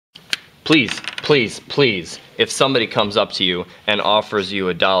Please, please, please, if somebody comes up to you and offers you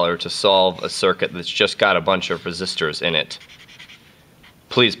 $1 to solve a circuit that's just got a bunch of resistors in it,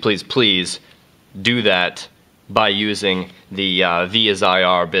 please, please, please do that by using the V is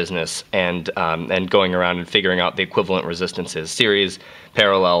IR business and going around and figuring out the equivalent resistances, series,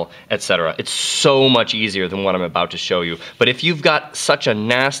 parallel, etc. It's so much easier than what I'm about to show you. But if you've got such a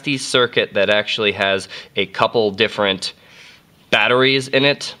nasty circuit that actually has a couple different batteries in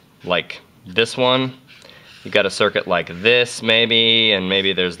it, like this one, you got a circuit like this maybe, and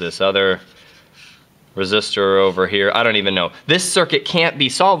maybe there's this other resistor over here. I don't even know. This circuit can't be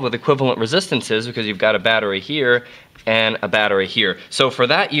solved with equivalent resistances because you've got a battery here and a battery here. So for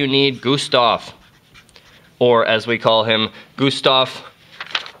that you need Gustav, or as we call him, Gustav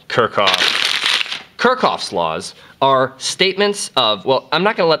Kirchhoff. Kirchhoff's laws are statements of, well, I'm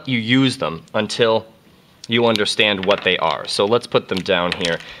not going to let you use them until you understand what they are. So let's put them down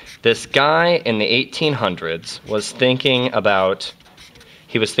here. This guy in the 1800s was thinking about,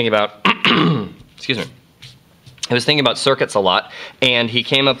 excuse me. He was thinking about circuits a lot, and he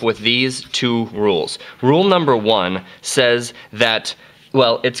came up with these two rules. Rule number 1 says that,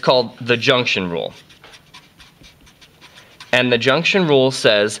 well, it's called the Junction Rule. And the Junction Rule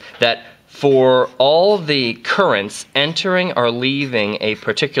says that for all the currents entering or leaving a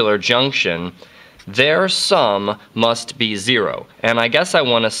particular junction, their sum must be 0. And I guess I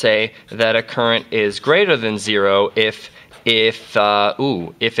want to say that a current is greater than 0 if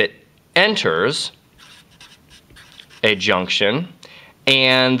it enters a junction,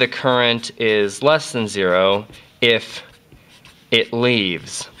 and the current is less than 0 if it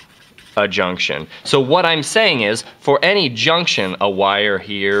leaves a junction. So what I'm saying is, for any junction, a wire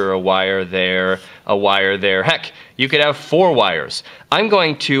here, a wire there, a wire there, heck, you could have 4 wires. I'm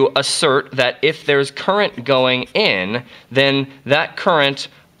going to assert that if there's current going in, then that current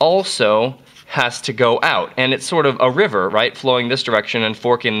also has to go out. And it's sort of a river, right, flowing this direction and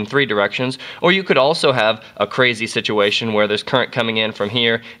forking in 3 directions. Or you could also have a crazy situation where there's current coming in from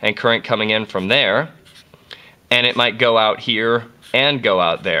here and current coming in from there, and it might go out here and go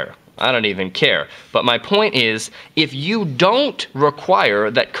out there. I don't even care. But my point is, if you don't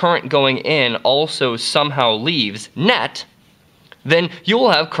require that current going in also somehow leaves net, then you will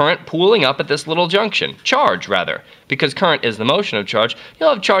have current pooling up at this little junction. Charge, rather. Because current is the motion of charge,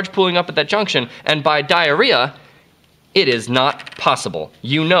 you'll have charge pooling up at that junction, and by diarrhea, it is not possible.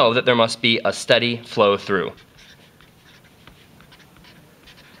 You know that there must be a steady flow through.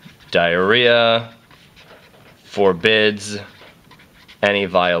 Diarrhea forbids any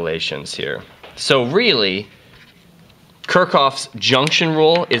violations here. So really, Kirchhoff's junction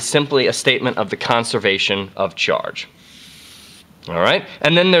rule is simply a statement of the conservation of charge. All right,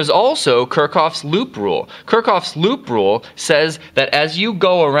 and then there's also Kirchhoff's loop rule. Kirchhoff's loop rule says that as you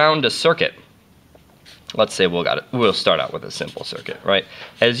go around a circuit, let's say we'll start out with a simple circuit, right?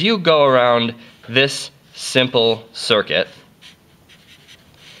 As you go around this simple circuit,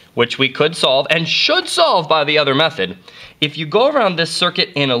 which we could solve and should solve by the other method, if you go around this circuit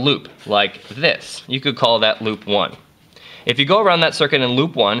in a loop like this, you could call that loop 1. If you go around that circuit in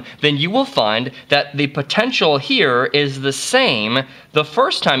loop 1, then you will find that the potential here is the same the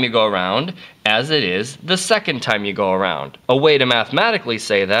first time you go around as it is the second time you go around. A way to mathematically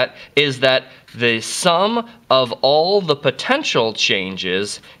say that is that the sum of all the potential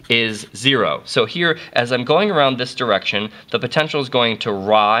changes is 0. So here, as I'm going around this direction, the potential is going to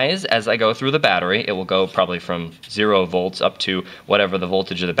rise as I go through the battery. It will go probably from 0 volts up to whatever the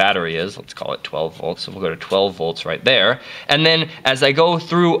voltage of the battery is. Let's call it 12 volts. So we'll go to 12 volts right there. And then as I go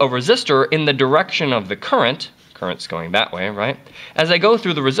through a resistor in the direction of the current's going that way, right? As I go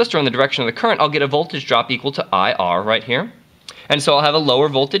through the resistor in the direction of the current, I'll get a voltage drop equal to IR right here. And so I'll have a lower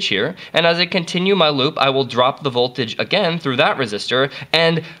voltage here, and as I continue my loop, I will drop the voltage again through that resistor,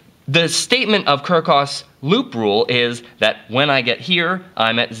 and the statement of Kirchhoff's loop rule is that when I get here,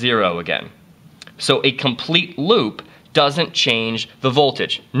 I'm at 0 again. So a complete loop doesn't change the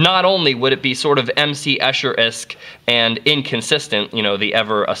voltage. Not only would it be sort of MC Escher-esque and inconsistent, you know, the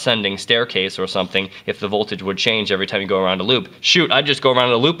ever-ascending staircase or something, if the voltage would change every time you go around a loop. Shoot, I'd just go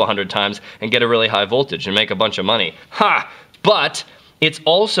around a loop 100 times and get a really high voltage and make a bunch of money. Ha! But it's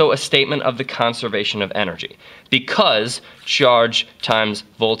also a statement of the conservation of energy. Because charge times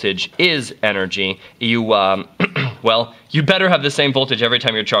voltage is energy, well, you better have the same voltage every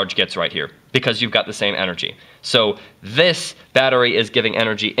time your charge gets right here, because you've got the same energy. So this battery is giving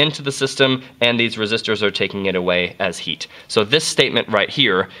energy into the system, and these resistors are taking it away as heat. So this statement right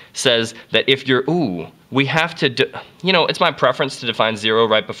here says that if you're, we have to, it's my preference to define 0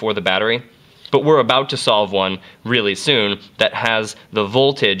 right before the battery, but we're about to solve one really soon that has the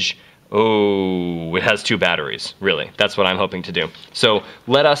voltage Oh, it has 2 batteries, really. That's what I'm hoping to do. So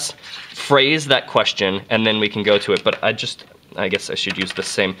let us phrase that question, and then we can go to it. But I guess I should use the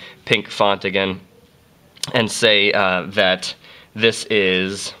same pink font again and say that this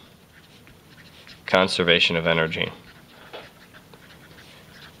is conservation of energy.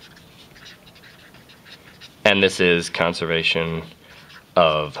 And this is conservation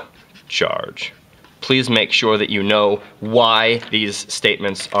of charge. Please make sure that you know why these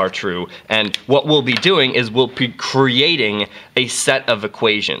statements are true. And what we'll be doing is we'll be creating a set of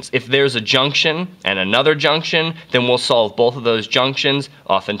equations. If there's a junction and another junction, then we'll solve both of those junctions.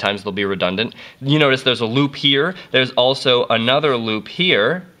 Oftentimes they'll be redundant. You notice there's a loop here. There's also another loop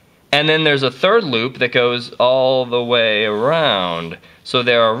here. And then there's a third loop that goes all the way around. So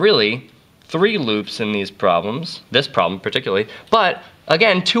there are really 3 loops in these problems, this problem particularly, but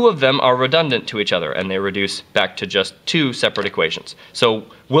again, 2 of them are redundant to each other, and they reduce back to just 2 separate equations. So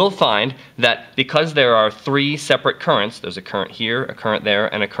we'll find that because there are 3 separate currents, there's a current here, a current there,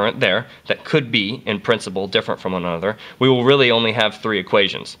 and a current there, that could be, in principle, different from one another, we will really only have 3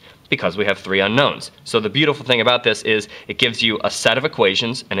 equations, because we have 3 unknowns. So the beautiful thing about this is it gives you a set of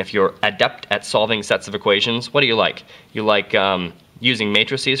equations, and if you're adept at solving sets of equations, what do you like? You like using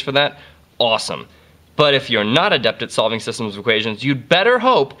matrices for that? Awesome. But if you're not adept at solving systems of equations, you'd better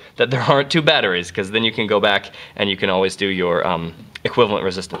hope that there aren't 2 batteries, because then you can go back and you can always do your equivalent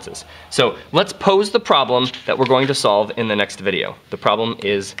resistances. So let's pose the problem that we're going to solve in the next video. The problem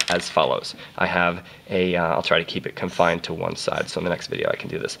is as follows. I have a, I'll try to keep it confined to one side, so in the next video I can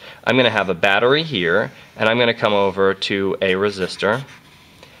do this. I'm going to have a battery here, and I'm going to come over to a resistor,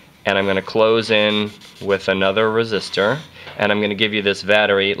 and I'm going to close in with another resistor, and I'm going to give you this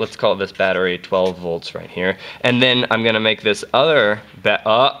battery. Let's call this battery 12 volts right here. And then I'm going to make this other,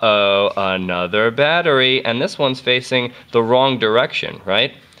 another battery, and this one's facing the wrong direction,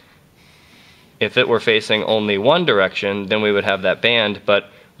 right? If it were facing only one direction, then we would have that band, but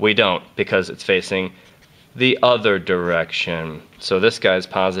we don't, because it's facing the other direction. So this guy's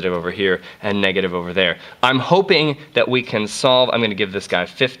positive over here and negative over there. I'm hoping that we can solve, I'm going to give this guy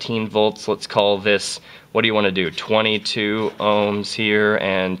 15 volts. Let's call this, what do you want to do? 22 ohms here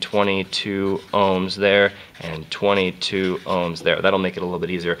and 22 ohms there and 22 ohms there. That'll make it a little bit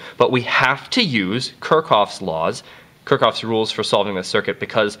easier. But we have to use Kirchhoff's laws, Kirchhoff's rules for solving the circuit,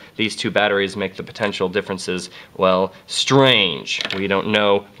 because these 2 batteries make the potential differences, well, strange. We don't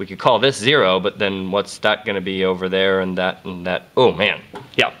know. We could call this 0, but then what's that going to be over there and that and that? Oh, man.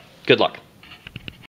 Yeah, good luck.